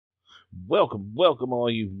Welcome all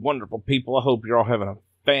you wonderful people. I hope you're all having a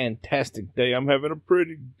fantastic day. I'm having a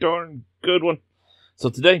pretty darn good one. So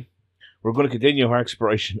today, we're going to continue our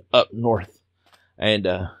exploration up north. And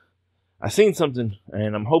I seen something,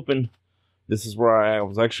 and I'm hoping this is where I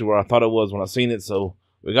thought it was when I seen it. So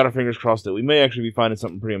we got our fingers crossed that we may actually be finding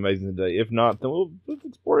something pretty amazing today. If not, then we'll do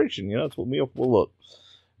exploration. You know, that's what we'll look.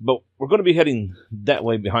 But we're going to be heading that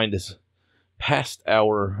way behind us, past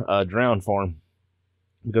our drowned farm,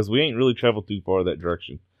 because we ain't really traveled too far that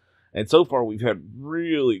direction. And so far, we've had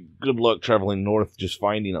really good luck traveling north, just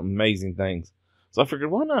finding amazing things. So I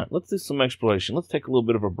figured, why not? Let's do some exploration. Let's take a little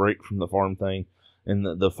bit of a break from the farm thing and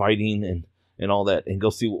the fighting and all that, and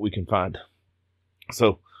go see what we can find.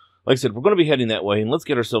 So, like I said, we're going to be heading that way, and let's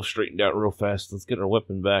get ourselves straightened out real fast. Let's get our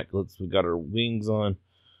weapon back. We got our wings on.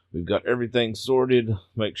 We've got everything sorted.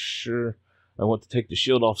 Make sure I want to take the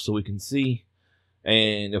shield off so we can see.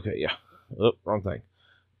 And, okay, yeah. Oh, wrong thing.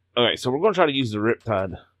 Okay, so we're going to try to use the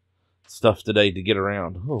Riptide stuff today to get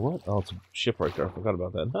around. Oh, what? Oh, it's a ship right there. I forgot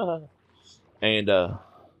about that. And,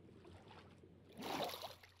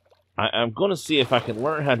 I'm going to see if I can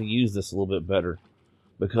learn how to use this a little bit better.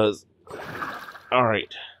 Because,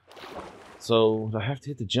 alright. So, do I have to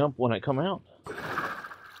hit the jump when I come out?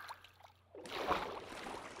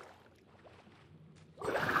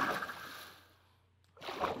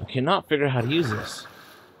 I cannot figure out how to use this.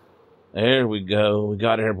 There we go. We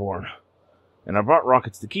got airborne. And I brought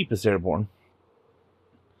rockets to keep us airborne.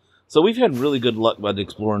 So we've had really good luck by the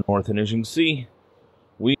exploring north. And as you can see,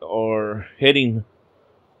 we are heading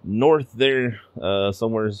north there.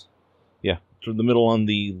 Somewhere's, yeah, through the middle on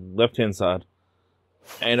the left-hand side.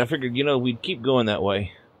 And I figured, you know, we'd keep going that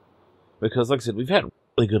way. Because, like I said, we've had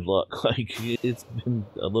really good luck. Like, it's been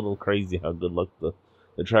a little crazy how good luck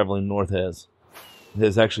the traveling north has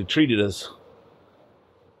actually treated us.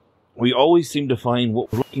 We always seem to find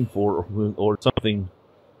what we're looking for, or something,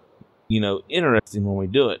 you know, interesting when we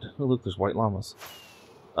do it. Oh, look, there's white llamas.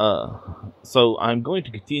 So I'm going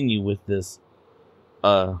to continue with this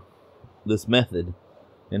method,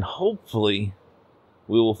 and hopefully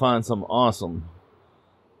we will find something awesome.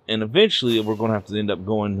 And eventually we're going to have to end up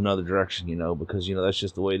going another direction, you know, because, you know, that's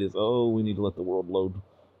just the way it is. Oh, we need to let the world load.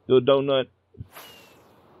 Do a donut.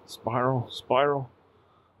 Spiral.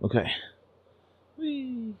 Okay.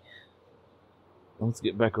 Whee. Let's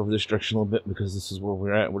get back over this direction a little bit, because this is where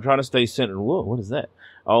we're at. We're trying to stay centered. Whoa, what is that?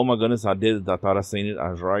 Oh my goodness, I did it. I thought I seen it. I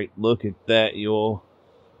was right. Look at that, y'all.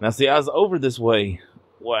 Now see, I was over this way.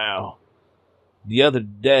 Wow. The other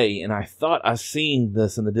day, and I thought I seen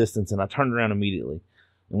this in the distance, and I turned around immediately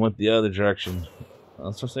and went the other direction. I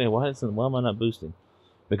was saying, why am I not boosting?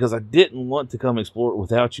 Because I didn't want to come explore it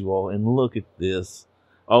without you all. And look at this.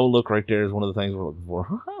 Oh, look, right there is one of the things we're looking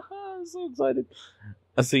for. I'm so excited.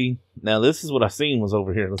 I see. Now, this is what I seen was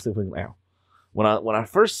over here. Let's see if we can... Ow. When I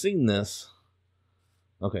first seen this...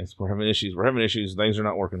 Okay, so we're having issues. Things are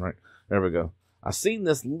not working right. There we go. I seen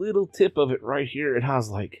this little tip of it right here, and I was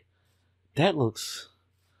like, that looks...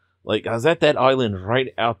 Like, I was at that island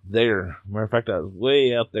right out there. Matter of fact, I was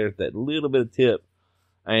way out there at that little bit of tip.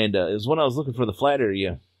 And it was when I was looking for the flat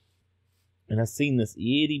area. And I seen this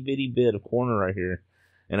itty-bitty bit of corner right here.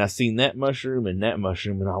 And I seen that mushroom, and I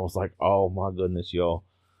was like, oh my goodness, y'all.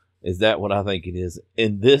 Is that what I think it is?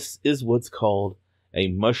 And this is what's called a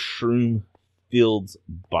Mushroom Fields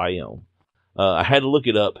Biome. I had to look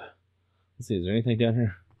it up. Let's see, is there anything down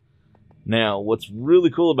here? Now, what's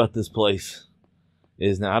really cool about this place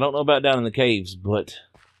is, now I don't know about down in the caves, but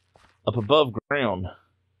up above ground,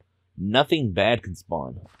 nothing bad can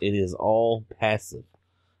spawn. It is all passive.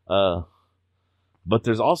 But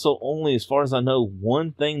there's also only, as far as I know,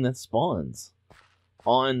 one thing that spawns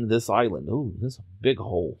on this island. Ooh, there's a big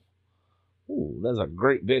hole. Ooh, that's a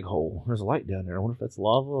great big hole. There's a light down there. I wonder if that's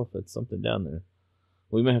lava or if that's something down there.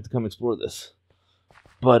 We may have to come explore this.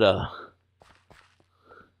 But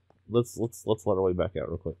let's let our way back out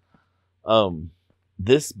real quick.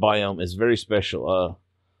 This biome is very special.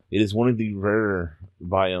 It is one of the rarer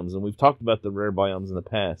biomes, and we've talked about the rare biomes in the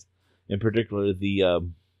past. In particular,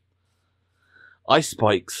 the ice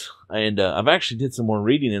spikes, and I've actually did some more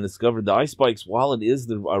reading and discovered the ice spikes, while it is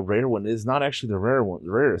a rare one, is not actually the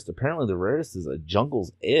rarest. Apparently the rarest is a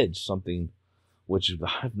jungle's edge, something which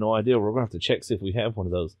I have no idea. We're gonna have to check, see if we have one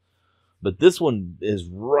of those. But this one is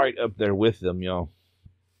right up there with them, y'all,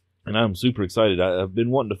 and I'm super excited. I've been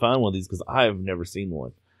wanting to find one of these because I have never seen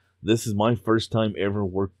one. This is my first time ever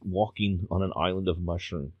walking on an island of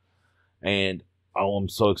mushroom, and oh, I'm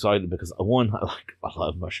so excited because, one, I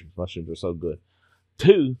love mushrooms. Mushrooms are so good.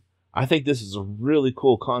 Two, I think this is a really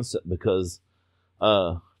cool concept because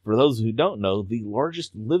for those who don't know, the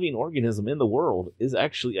largest living organism in the world is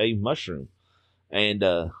actually a mushroom. And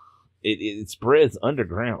it spreads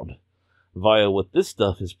underground via what this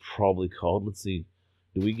stuff is probably called. Let's see.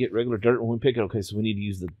 Do we get regular dirt when we pick it? Okay, so we need to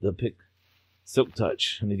use the pick Silk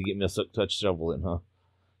Touch. I need to get me a Silk Touch shovel in, huh?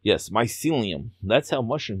 Yes, mycelium. That's how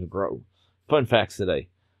mushrooms grow. Fun facts today.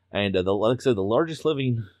 And like I said, the largest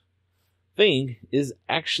living thing is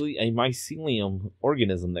actually a mycelium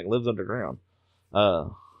organism that lives underground.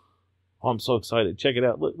 Oh, I'm so excited. Check it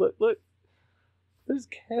out. Look, look, look. There's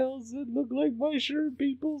cows that look like mushroom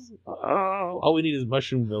peoples. Oh, all we need is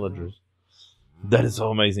mushroom villagers. That is so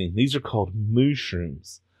amazing. These are called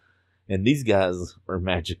Mooshrooms. And these guys are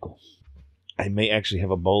magical. I may actually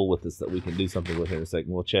have a bowl with us that we can do something with here in a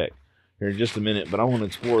second. We'll check here in just a minute. But I want to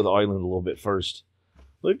explore the island a little bit first.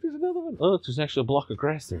 Look, there's another one. Oh, there's actually a block of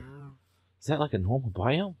grass there. Is that like a normal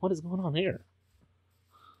biome? What is going on here?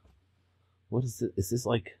 What is it? Is this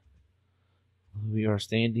like... We're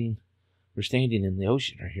standing in the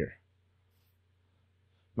ocean right here.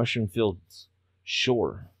 Mushroom Fields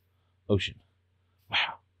Shore Ocean.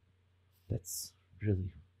 Wow. That's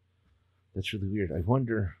really weird. I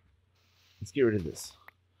wonder... Let's get rid of this.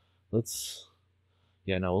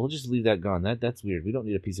 Yeah, no, we'll just leave that gone. That's weird. We don't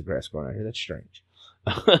need a piece of grass growing out here. That's strange.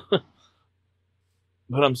 But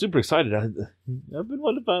I'm super excited. I've been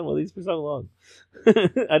wanting to find one of these for so long.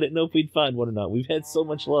 I didn't know if we'd find one or not. We've had so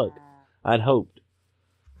much luck. I'd hoped.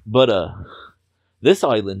 But this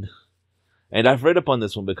island, and I've read up on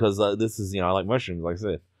this one because this is, I like mushrooms, like I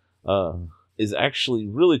said, is actually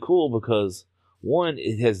really cool because, one,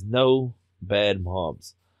 it has no bad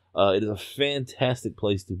mobs. It is a fantastic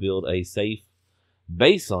place to build a safe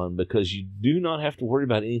base on because you do not have to worry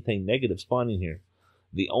about anything negative spawning here.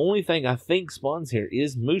 The only thing I think spawns here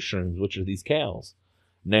is mushrooms, which are these cows.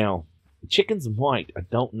 Now, chickens might, I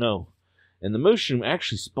don't know. And the mushroom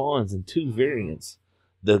actually spawns in two variants.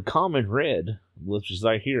 The common red, which is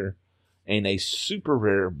right here, and a super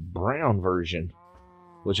rare brown version,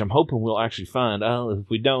 which I'm hoping we'll actually find. If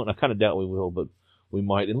we don't, I kind of doubt we will, but we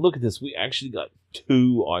might. And look at this. We actually got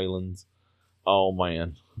 2 islands. Oh,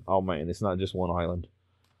 man. Oh, man. It's not just one island.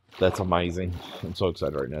 That's amazing. I'm so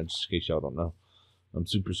excited right now, just in case y'all don't know. I'm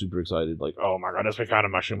super, super excited. Like, oh, my goodness, we found a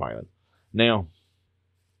mushroom island. Now,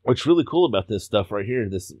 what's really cool about this stuff right here,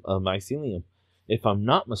 this mycelium, if I'm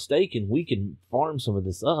not mistaken, we can farm some of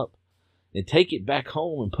this up and take it back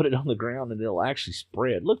home and put it on the ground, and it'll actually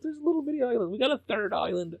spread. Look, there's a little bitty island. We got a 3rd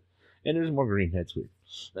island, and there's more green. That's weird.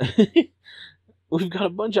 We've got a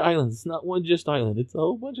bunch of islands. It's not one just island. It's a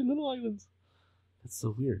whole bunch of little islands. That's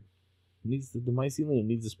so weird. It needs the mycelium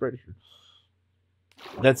needs to spread here.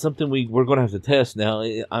 That's something we're going to have to test now.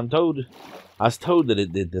 I was told that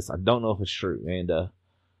it did this. I don't know if it's true, and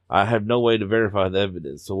I have no way to verify the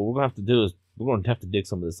evidence. So what we're going to have to do is we're going to have to dig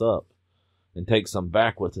some of this up and take some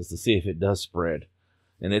back with us to see if it does spread.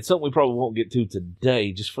 And it's something we probably won't get to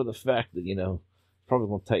today, just for the fact that it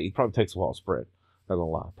probably takes a while to spread. Not gonna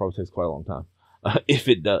lie, it probably takes quite a long time if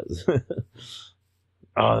it does.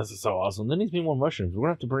 Oh, this is so awesome. There needs to be more mushrooms. We're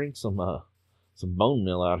gonna have to bring some bone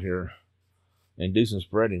meal out here and do some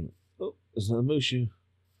spreading. Oh, there's another mooshu.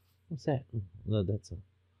 What's that? No, that's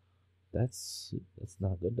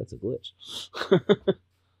not good. That's a glitch.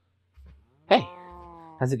 Hey,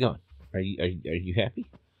 how's it going? Are you happy?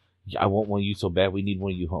 I want one of you so bad. We need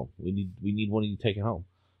one of you home. We need one of you taken home.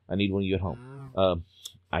 I need one of you at home.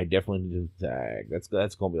 I definitely need to tag.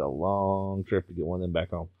 That's gonna be a long trip to get one of them back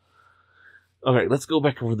home. Okay, let's go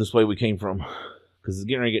back over this way we came from, because it's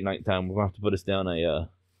getting ready to get nighttime. We're gonna have to put us down a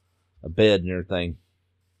bed and everything,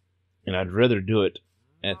 and I'd rather do it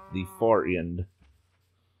at the far end,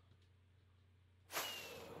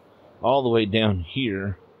 all the way down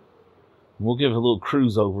here. We'll give a little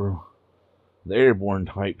cruise over the airborne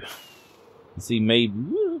type and see maybe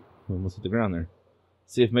almost hit the ground there.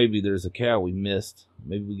 See if maybe there's a cow we missed.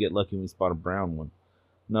 Maybe we get lucky and we spot a brown one.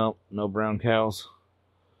 No brown cows.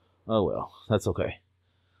 Oh well, that's okay.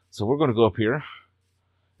 So we're going to go up here,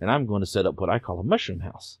 and I'm going to set up what I call a mushroom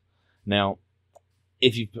house. Now,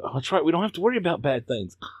 that's right, we don't have to worry about bad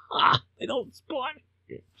things. They don't spawn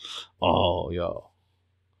here. Oh, yo.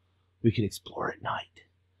 We can explore at night.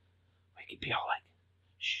 We can be all like,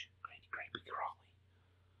 shh, great, crawly.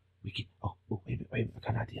 We can, wait a minute, I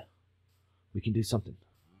got an idea. We can do something.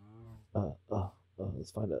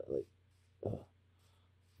 Let's find out,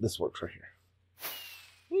 this works right here.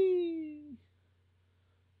 Whee!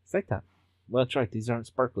 It's nighttime. Well, that's right, these aren't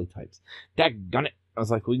sparkly types. Daggone it. I was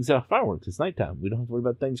like, we can set off fireworks. It's nighttime. We don't have to worry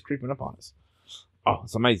about things creeping up on us. Oh,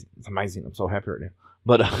 it's amazing. It's amazing. I'm so happy right now.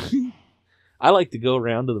 But I like to go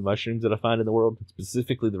around to the mushrooms that I find in the world,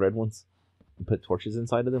 specifically the red ones. and put torches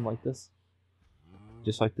inside of them like this.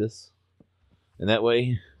 Just like this. And that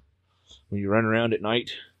way, when you run around at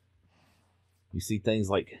night, you see things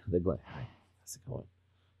like, they're like, "Hi, how's it going?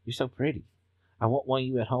 You're so pretty. I want one of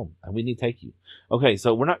you at home. We need to take you." Okay,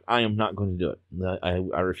 so I am not going to do it.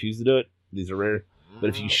 I refuse to do it. These are rare. But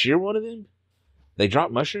if you shear one of them, they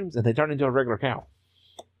drop mushrooms and they turn into a regular cow.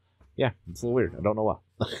 Yeah, it's a little weird. I don't know why.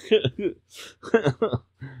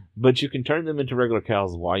 But you can turn them into regular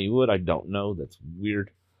cows. Why you would, I don't know. That's weird.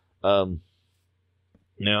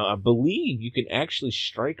 Now, I believe you can actually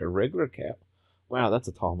strike a regular cow. Wow, that's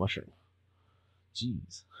a tall mushroom.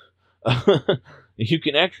 Jeez. You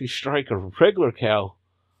can actually strike a regular cow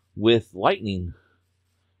with lightning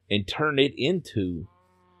and turn it into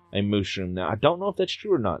a mushroom. Now, I don't know if that's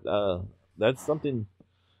true or not. That's something...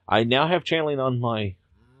 I now have channeling on my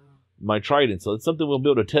trident, so it's something we'll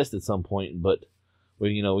be able to test at some point, but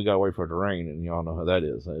we gotta wait for it to rain, and y'all know how that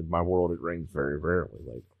is. In my world, it rains very rarely,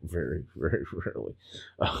 like very, very rarely.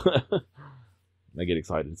 I get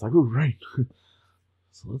excited. It's like, ooh, rain.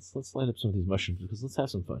 So let's light up some of these mushrooms because let's have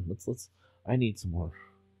some fun. I need some more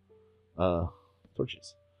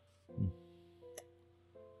torches.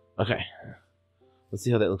 Okay, let's see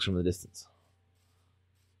how that looks from the distance.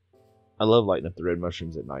 I love lighting up the red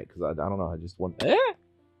mushrooms at night because I don't know. I just want. There's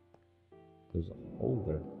a hole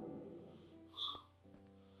there.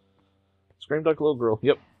 Screamed like a little girl.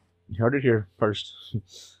 Yep. You heard it here first.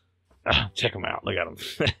 Check them out. Look at them.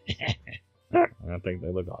 I think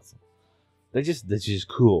they look awesome. They're just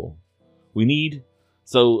cool.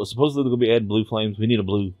 So supposedly they're gonna be adding blue flames. We need a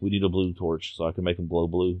blue torch so I can make them glow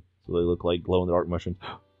blue. So they look like glow in the dark mushrooms.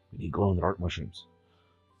 We need glow in the dark mushrooms.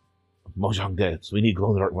 Mojang devs. We need glow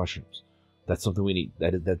in the dark mushrooms. That's something we need.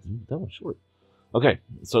 That was short. Okay,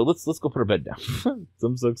 so let's go put our bed down.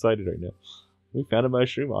 I'm so excited right now. We found a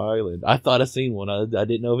mushroom island. I thought I seen one. I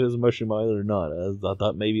didn't know if it was a mushroom island or not. I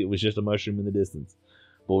thought maybe it was just a mushroom in the distance.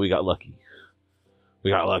 But we got lucky.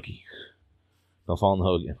 Don't fall in the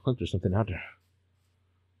hole again. Look, there's something out there.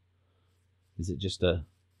 Is it just a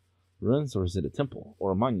ruins or is it a temple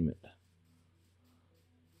or a monument?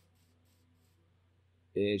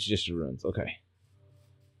 It's just a ruins. Okay.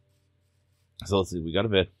 So let's see. We got a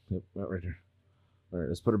bed. Yep, right there. All right,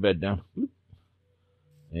 let's put our bed down.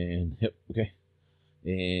 And, yep, okay.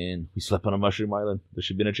 And we slept on a mushroom island. There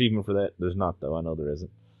should be an achievement for that. There's not, though. I know there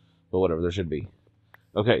isn't. But whatever, there should be.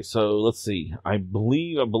 Okay, so let's see. I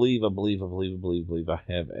believe I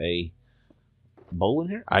have a bowl in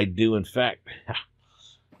here. I do, in fact.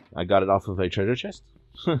 I got it off of a treasure chest.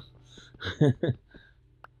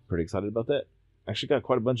 Pretty excited about that. Actually got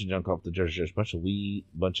quite a bunch of junk off the treasure chest. Bunch of wheat,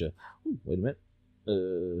 Ooh, wait a minute.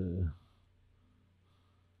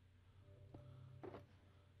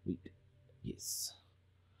 Wheat. Yes.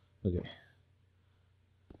 Okay.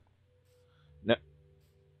 Now.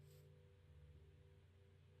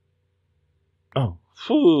 Oh.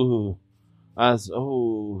 Phew.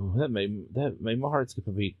 That made my heart skip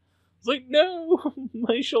a beat. It's like, no,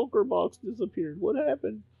 my shulker box disappeared. What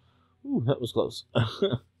happened? Ooh, that was close.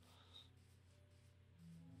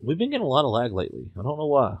 We've been getting a lot of lag lately. I don't know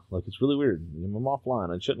why. Like, it's really weird. I'm offline.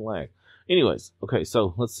 I shouldn't lag. Anyways, okay,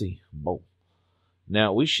 so let's see. Bowl.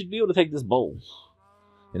 Now, we should be able to take this bowl.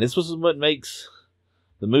 And this was what makes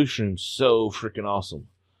the Mooshrooms so freaking awesome.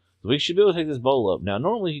 So we should be able to take this bowl up. Now,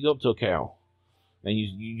 normally you go up to a cow and you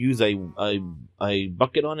use a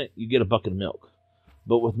bucket on it, you get a bucket of milk.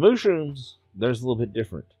 But with Mooshrooms, there's a little bit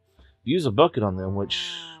different. If you use a bucket on them,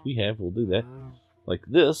 which we have, we'll do that. Like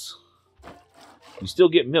this, you still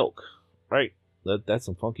get milk, right? That's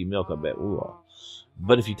some funky milk, I bet. Ooh.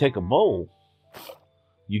 But if you take a bowl,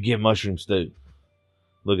 you get mushroom stew.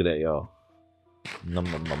 Look at that, y'all. Nom,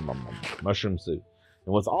 nom, nom, nom, nom. Mushroom stew.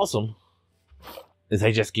 And what's awesome is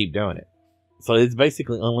they just keep doing it. So it's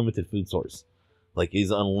basically unlimited food source. Like,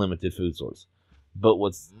 it's unlimited food source. But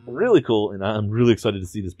what's really cool, and I'm really excited to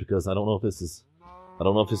see this because I don't know if this is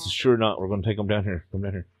true or not. We're going to take them down here. Come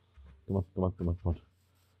down here. Come on.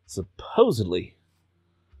 Supposedly.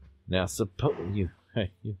 Now,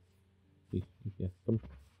 yeah, come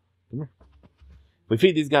here. If we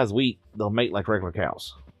feed these guys wheat, they'll mate like regular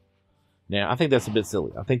cows. Now, I think that's a bit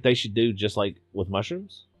silly. I think they should do just like with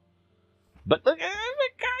mushrooms. But look,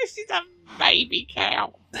 guys, she's a baby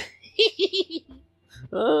cow.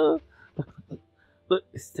 Look,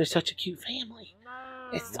 they're such a cute family.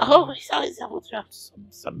 I'm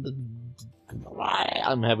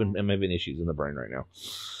having issues in the brain right now.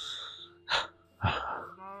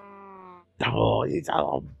 Oh, he's a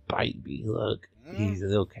little baby. Look, he's a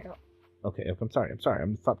little cow. Okay, I'm sorry.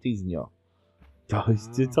 I'm gonna stop teasing y'all. Oh,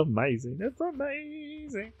 it's amazing. It's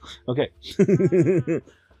amazing. Okay.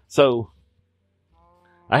 So,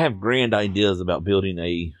 I have grand ideas about building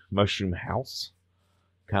a mushroom house.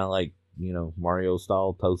 Kind of like, you know, Mario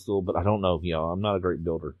style toadstool, but I don't know, y'all. I'm not a great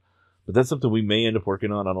builder. But that's something we may end up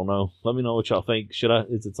working on. I don't know. Let me know what y'all think.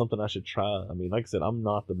 Is it something I should try? I mean, like I said, I'm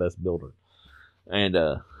not the best builder. And,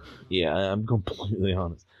 yeah, I'm completely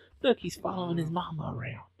honest. Look, he's following his mama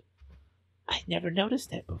around. I never noticed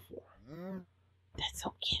that before. That's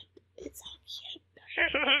so cute. It's so cute.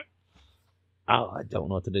 Oh, I don't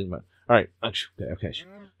know what to do about it. All right. Okay.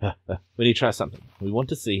 We need to try something. We want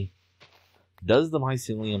to see, does the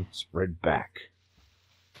mycelium spread back?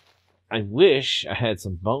 I wish I had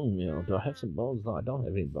some bone meal. Do I have some bones? No, I don't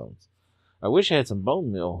have any bones. I wish I had some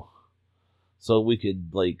bone meal so we could,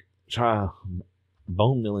 like, try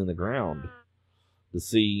bone milling the ground to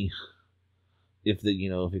see if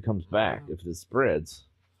if it comes back, if it spreads.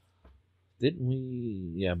 Didn't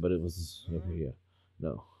we? Yeah, but it was over here.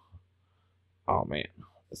 No. Oh man.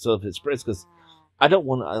 So if it spreads, because I don't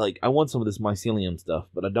want I want some of this mycelium stuff,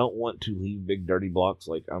 but I don't want to leave big dirty blocks.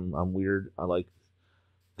 Like I'm weird. I like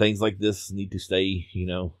things like this need to stay.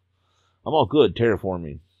 I'm all good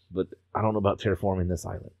terraforming, but I don't know about terraforming this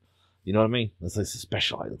island. You know what I mean? It's like a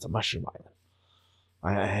special island. It's a mushroom island.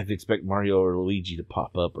 I have to expect Mario or Luigi to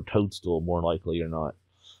pop up, or Toadstool more likely or not.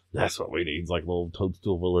 That's what we need. It's like little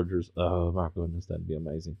Toadstool villagers. Oh my goodness, that'd be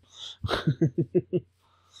amazing.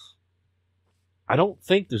 I don't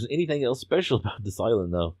think there's anything else special about this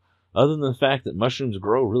island, though, other than the fact that mushrooms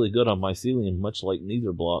grow really good on mycelium, much like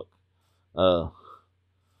neither block. Oh,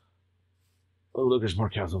 look, there's more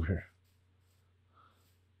cows over here.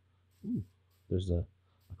 Ooh, there's a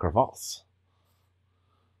crevasse.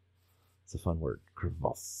 It's a fun word,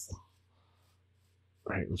 crevasse.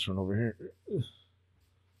 All right, let's run over here. Is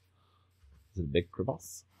it a big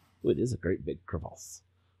crevasse? Oh, it is a great big crevasse.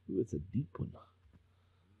 Ooh, it's a deep one.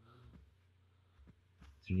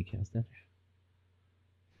 Is there any cows down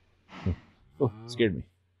there? Oh, scared me.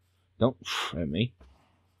 Don't at me.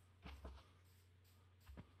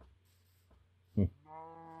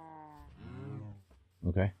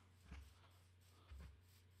 Okay.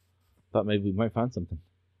 Thought maybe we might find something.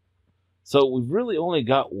 So we've really only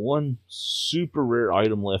got one super rare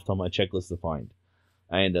item left on my checklist to find,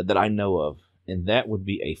 and that I know of, and that would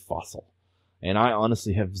be a fossil. And I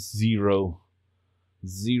honestly have zero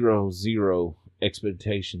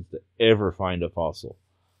expectations to ever find a fossil.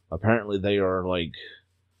 Apparently they are like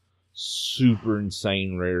super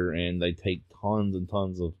insane rare, and they take tons and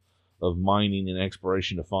tons of mining and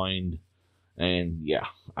exploration to find. And yeah,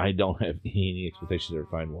 I don't have any expectations to ever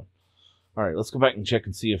find one. Alright, let's go back and check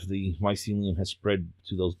and see if the mycelium has spread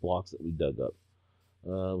to those blocks that we dug up.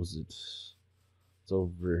 It's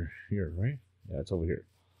over here, right? Yeah, it's over here.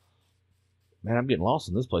 Man, I'm getting lost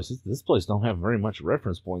in this place. This place don't have very much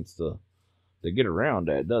reference points to get around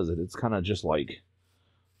at, does it? It's kind of just like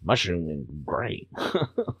mushroom and gray.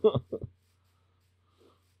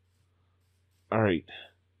 Alright.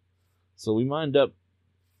 So we mined up.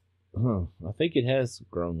 I think it has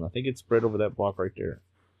grown. I think it's spread over that block right there,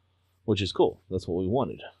 which is cool. That's what we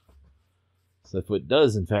wanted. So if it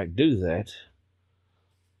does, in fact, do that.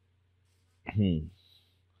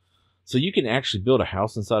 So you can actually build a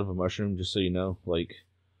house inside of a mushroom, just so you know. Like,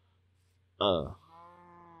 in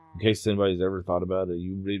case anybody's ever thought about it,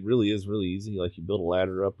 it really is really easy. Like, you build a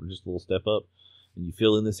ladder up or just a little step up, and you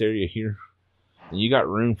fill in this area here, and you got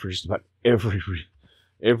room for just about every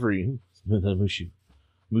mushroom.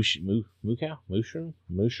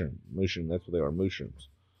 That's what they are, mushrooms.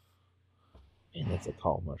 Man, that's a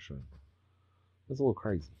tall mushroom. That's a little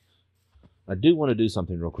crazy. I do want to do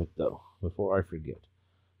something real quick, though, before I forget.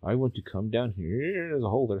 I want to come down here. There's a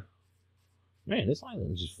hole there. Man, this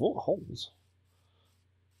island is just full of holes.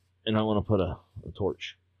 And I want to put a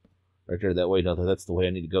torch right there. That way, that's the way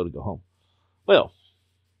I need to go home. Well,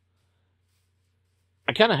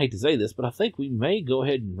 I kind of hate to say this, but I think we may go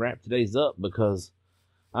ahead and wrap today's up because,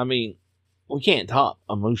 I mean, we can't top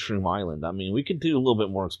a mushroom island. I mean, we could do a little bit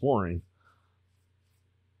more exploring.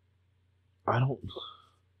 I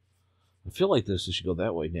feel like this should go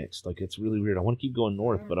that way next. Like, it's really weird. I want to keep going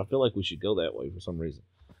north, but I feel like we should go that way for some reason.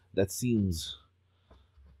 That seems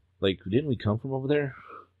like, didn't we come from over there?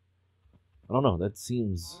 I don't know. That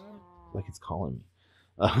seems like it's calling me.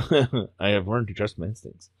 I have learned to trust my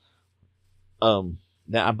instincts. Now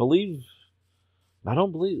I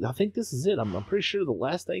think this is it. I'm pretty sure the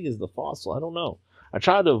last thing is the fossil. I don't know. I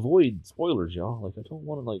try to avoid spoilers, y'all. Like, I don't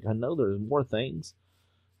want to, I know there's more things.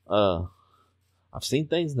 I've seen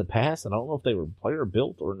things in the past, and I don't know if they were player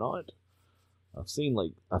built or not. I've seen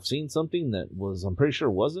something that I'm pretty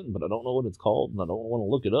sure wasn't, but I don't know what it's called, and I don't want to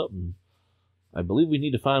look it up. And I believe we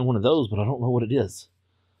need to find one of those, but I don't know what it is.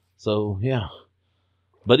 So yeah,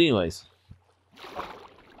 But anyways,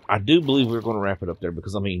 I do believe we're going to wrap it up there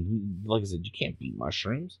because, I mean, like I said, you can't beat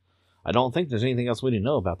mushrooms. I don't think there's anything else we didn't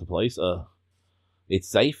know about the place. It's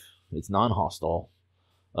safe. It's non-hostile.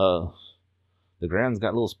 The ground's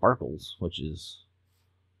got little sparkles, which is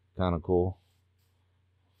kind of cool.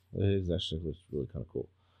 It is actually really kind of cool.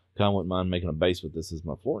 Kind of wouldn't mind making a base with this as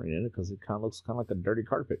my flooring in it because it kind of looks kind of like a dirty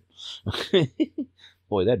carpet.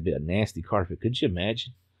 Boy, that'd be a nasty carpet. Could you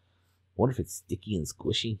imagine? What if it's sticky and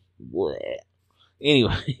squishy? Blech.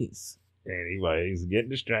 Anyways, getting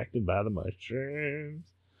distracted by the mushrooms.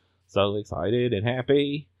 So excited and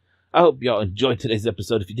happy. I hope y'all enjoyed today's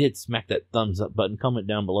episode. If you did, smack that thumbs up button. Comment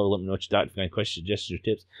down below. Let me know what you thought. If you have any questions, suggestions, or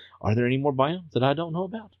tips. Are there any more biomes that I don't know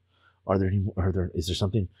about? Is there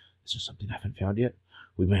something I haven't found yet?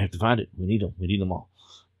 We may have to find it. We need them. We need them all.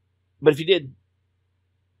 But if you did,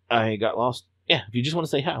 I got lost. Yeah, if you just want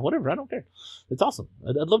to say hi, whatever, I don't care. It's awesome.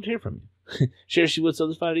 I'd love to hear from you. Share if you would so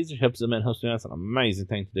others find it easier. Helps them and helps me out. It's an amazing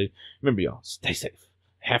thing to do. Remember, y'all, stay safe.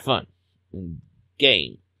 Have fun. And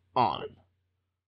game on.